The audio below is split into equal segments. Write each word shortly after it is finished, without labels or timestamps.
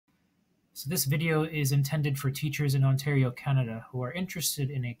So this video is intended for teachers in Ontario, Canada who are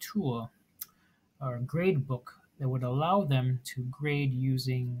interested in a tool or a gradebook that would allow them to grade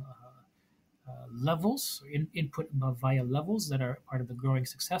using levels, or input via levels that are part of the Growing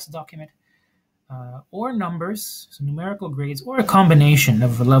Success document, or numbers, so numerical grades, or a combination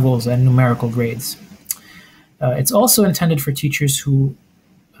of levels and numerical grades. It's also intended for teachers who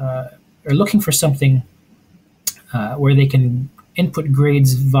are looking for something where they can input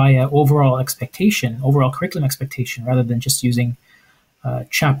grades via overall curriculum expectation, rather than just using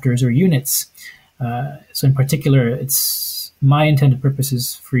chapters or units. So in particular, it's my intended purpose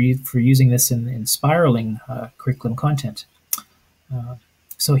is for using this in spiraling curriculum content.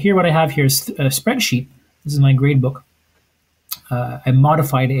 So here what I have here is a spreadsheet. This is my gradebook. I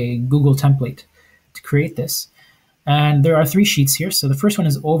modified a Google template to create this. And there are 3 sheets here. So the first one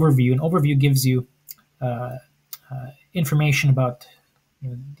is overview. An overview gives you information about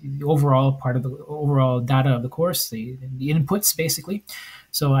the overall part of the overall data of the course, the inputs basically.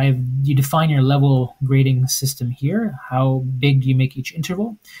 So you define your level grading system here. How big do you make each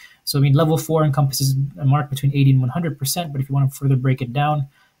interval? So I mean, level 4 encompasses a mark between 80 and 100%, but if you want to further break it down,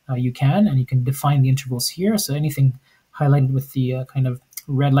 you can, and you can define the intervals here. So anything highlighted with the kind of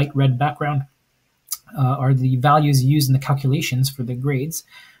light red background are the values used in the calculations for the grades.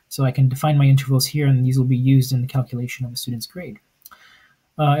 So I can define my intervals here, and these will be used in the calculation of a student's grade.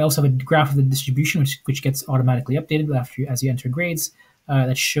 I also have a graph of the distribution, which gets automatically updated as you enter grades.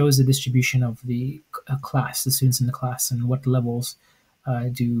 That shows the distribution of the class, the students in the class, and what levels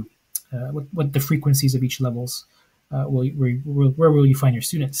what the frequencies of each levels, where will you find your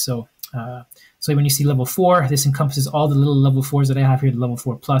students. So when you see level 4, this encompasses all the little level 4s that I have here, the level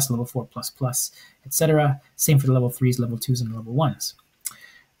 4 plus, level 4 plus plus, etc. Same for the level 3s, level 2s, and level 1s.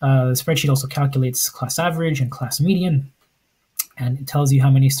 The spreadsheet also calculates class average and class median, and it tells you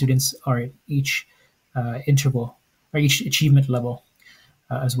how many students are at each interval or each achievement level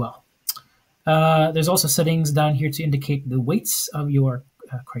as well. There's also settings down here to indicate the weights of your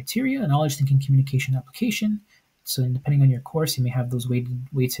criteria: knowledge, thinking, communication, application. So depending on your course, you may have those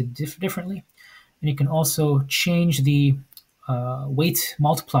weighted differently. And you can also change the weight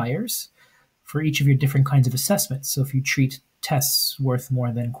multipliers for each of your different kinds of assessments. So if you treat tests worth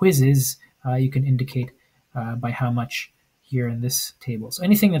more than quizzes, you can indicate by how much here in this table. So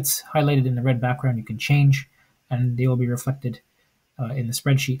anything that's highlighted in the red background, you can change, and they will be reflected in the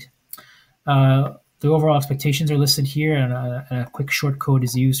spreadsheet. The overall expectations are listed here, and a quick short code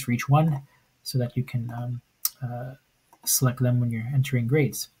is used for each one so that you can select them when you're entering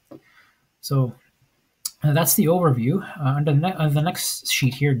grades. So that's the overview. Under the next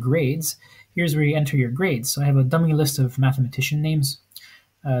sheet here, grades, here's where you enter your grades. So I have a dummy list of mathematician names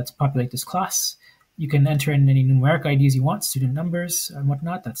to populate this class. You can enter in any numeric IDs you want, student numbers and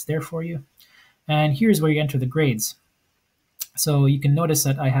whatnot. That's there for you. And here's where you enter the grades. So you can notice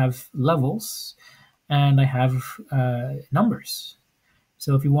that I have levels and I have numbers.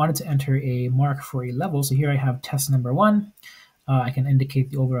 So if you wanted to enter a mark for a level, so here I have test number 1. I can indicate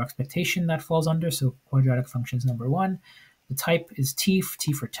the overall expectation that falls under, so quadratic functions number 1. The type is T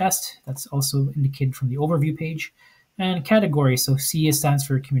for test. That's also indicated from the overview page. And category, so C stands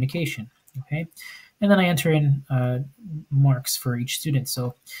for communication. Okay, and then I enter in marks for each student.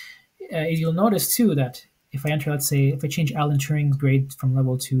 So you'll notice too that if I enter, let's say, if I change Alan Turing's grade from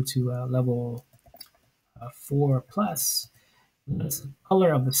level 2 to level 4 plus, the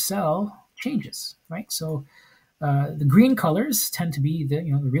color of the cell changes, right? So the green colors tend to be the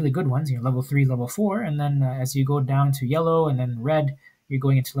really good ones, level 3, level 4, and then as you go down to yellow and then red, you're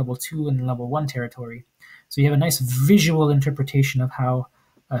going into level 2 and level 1 territory. So you have a nice visual interpretation of how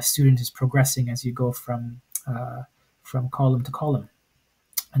a student is progressing as you go from column to column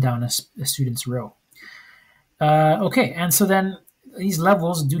down a student's row. Okay, and so then these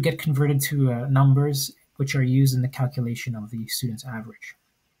levels do get converted to numbers, which are used in the calculation of the student's average.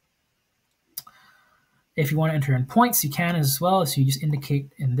 If you want to enter in points, you can as well. So you just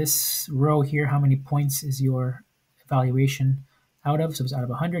indicate in this row here how many points is your evaluation out of. So if it's out of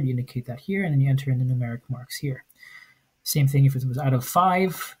 100, you indicate that here, and then you enter in the numeric marks here. Same thing if it was out of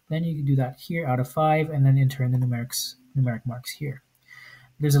 5, then you can do that here, out of 5, and then enter in the numeric marks here.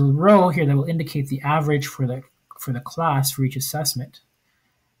 There's a row here that will indicate the average for the class for each assessment,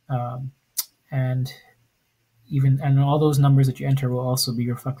 and all those numbers that you enter will also be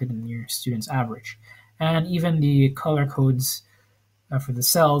reflected in your student's average. And even the color codes for the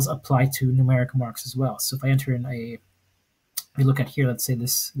cells apply to numeric marks as well. So if I enter in we look at here, let's say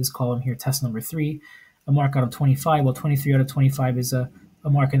this column here, test number 3, a mark out of 25. Well, 23 out of 25 is a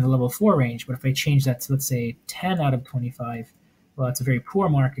mark in the level 4 range. But if I change that to, let's say, 10 out of 25, well, it's a very poor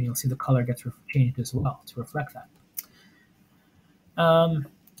mark, and you'll see the color gets changed as well to reflect that.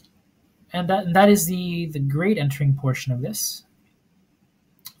 And that is the grade entering portion of this.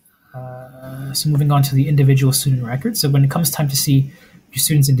 So moving on to the individual student record. So when it comes time to see your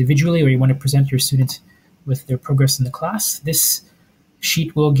students individually, or you want to present your student with their progress in the class, this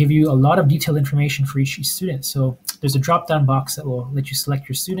sheet will give you a lot of detailed information for each student. So there's a drop-down box that will let you select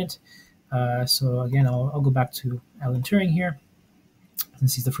your student. So again, I'll go back to Alan Turing here,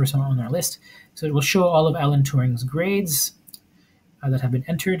 since he's the first one on our list. So it will show all of Alan Turing's grades that have been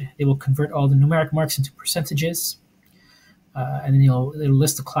entered. They will convert all the numeric marks into percentages. And then it'll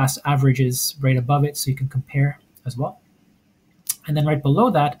list the class averages right above it, so you can compare as well. And then right below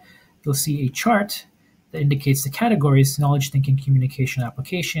that, you'll see a chart that indicates the categories: knowledge, thinking, communication,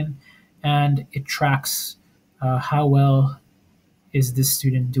 application, and it tracks how well is this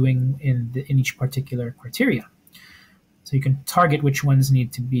student doing in each particular criteria. So you can target which ones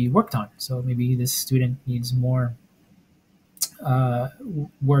need to be worked on. So maybe this student needs more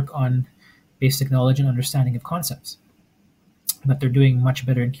work on basic knowledge and understanding of concepts, but they're doing much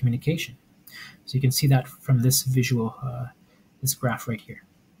better in communication. So you can see that from this visual, this graph right here.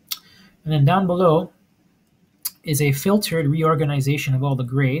 And then down below is a filtered reorganization of all the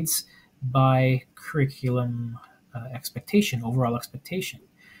grades by curriculum expectation, overall expectation.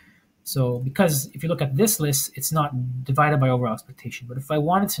 So because if you look at this list, it's not divided by overall expectation. But if I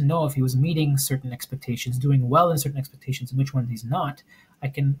wanted to know if he was meeting certain expectations, doing well in certain expectations, and which one he's not, I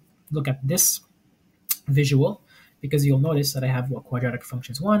can look at this visual, because you'll notice that I have quadratic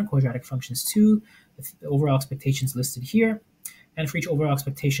functions 1, quadratic functions 2, the overall expectations listed here. And for each overall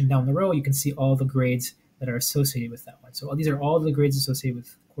expectation down the row, you can see all the grades that are associated with that one. So these are all the grades associated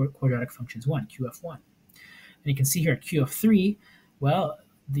with quadratic functions 1, QF1. And you can see here at QF3, well,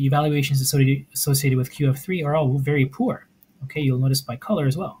 the evaluations associated with QF3 are all very poor. Okay, you'll notice by color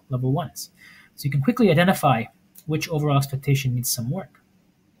as well, level 1s. So you can quickly identify which overall expectation needs some work,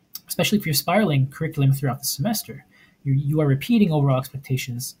 especially if you're spiraling curriculum throughout the semester. You are repeating overall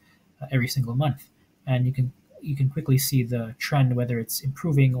expectations every single month, and you can quickly see the trend, whether it's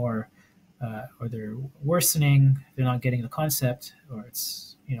improving or they're worsening, they're not getting the concept, or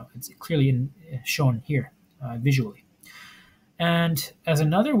it's clearly shown here visually. And as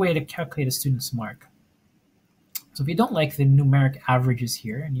another way to calculate a student's mark, so if you don't like the numeric averages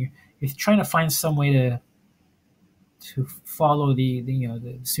here, and you're trying to find some way to follow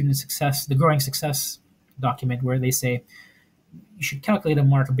the student success, the growing success document, where they say you should calculate a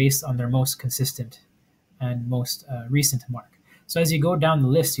mark based on their most consistent and most recent mark. So as you go down the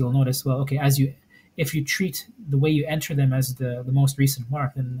list, you'll notice, well, okay, if you treat the way you enter them as the most recent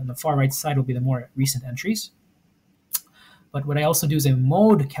mark, then on the far right side will be the more recent entries. But what I also do is a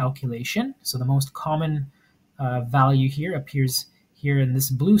mode calculation. So the most common value here appears here in this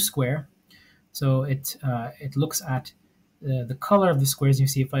blue square. So it looks at the color of the squares. You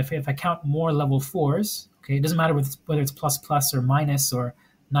see, if I count more level 4s, okay, it doesn't matter whether it's plus plus or minus or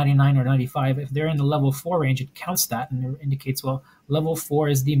 99 or 95. If they're in the level 4 range, it counts that and it indicates, well, level 4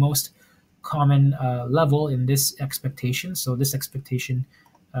 is the most common level in this expectation. So this expectation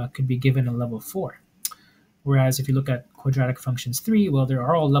could be given a level 4. Whereas if you look at quadratic functions 3, well, there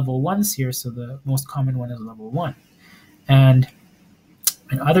are all level 1s here, so the most common one is level 1. And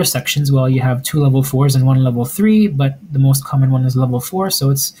in other sections, well, you have 2 level 4s and 1 level 3, but the most common one is level 4, so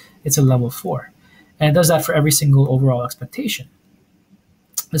it's a level 4. And it does that for every single overall expectation.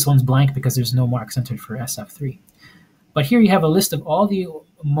 This one's blank because there's no marks entered for SF3. But here you have a list of all the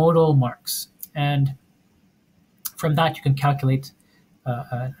modal marks, and from that you can calculate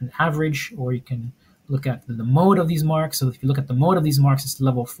an average, or you can look at the mode of these marks. So if you look at the mode of these marks, it's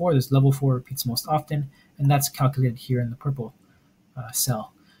level 4. This level 4 repeats most often, and that's calculated here in the purple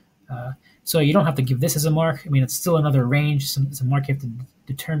cell. So you don't have to give this as a mark. I mean, it's still another range. It's a mark you have to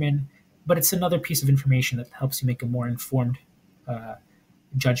determine, but it's another piece of information that helps you make a more informed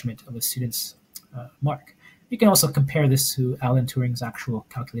judgment of a student's mark. You can also compare this to Alan Turing's actual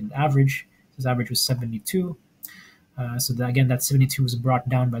calculated average. His average was 72. So again, that 72 was brought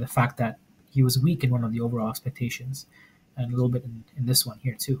down by the fact that he was weak in one of the overall expectations, and a little bit in this one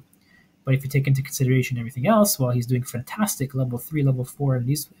here too. But if you take into consideration everything else, well, he's doing fantastic, level 3, level 4, and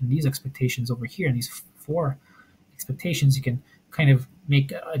these expectations over here, and these 4 expectations, you can kind of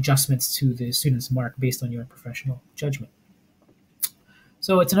make adjustments to the student's mark based on your professional judgment.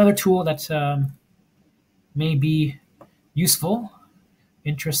 So it's another tool that may be useful,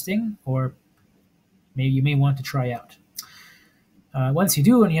 interesting, or maybe you may want to try out. Once you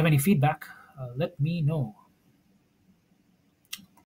do and you have any feedback, let me know.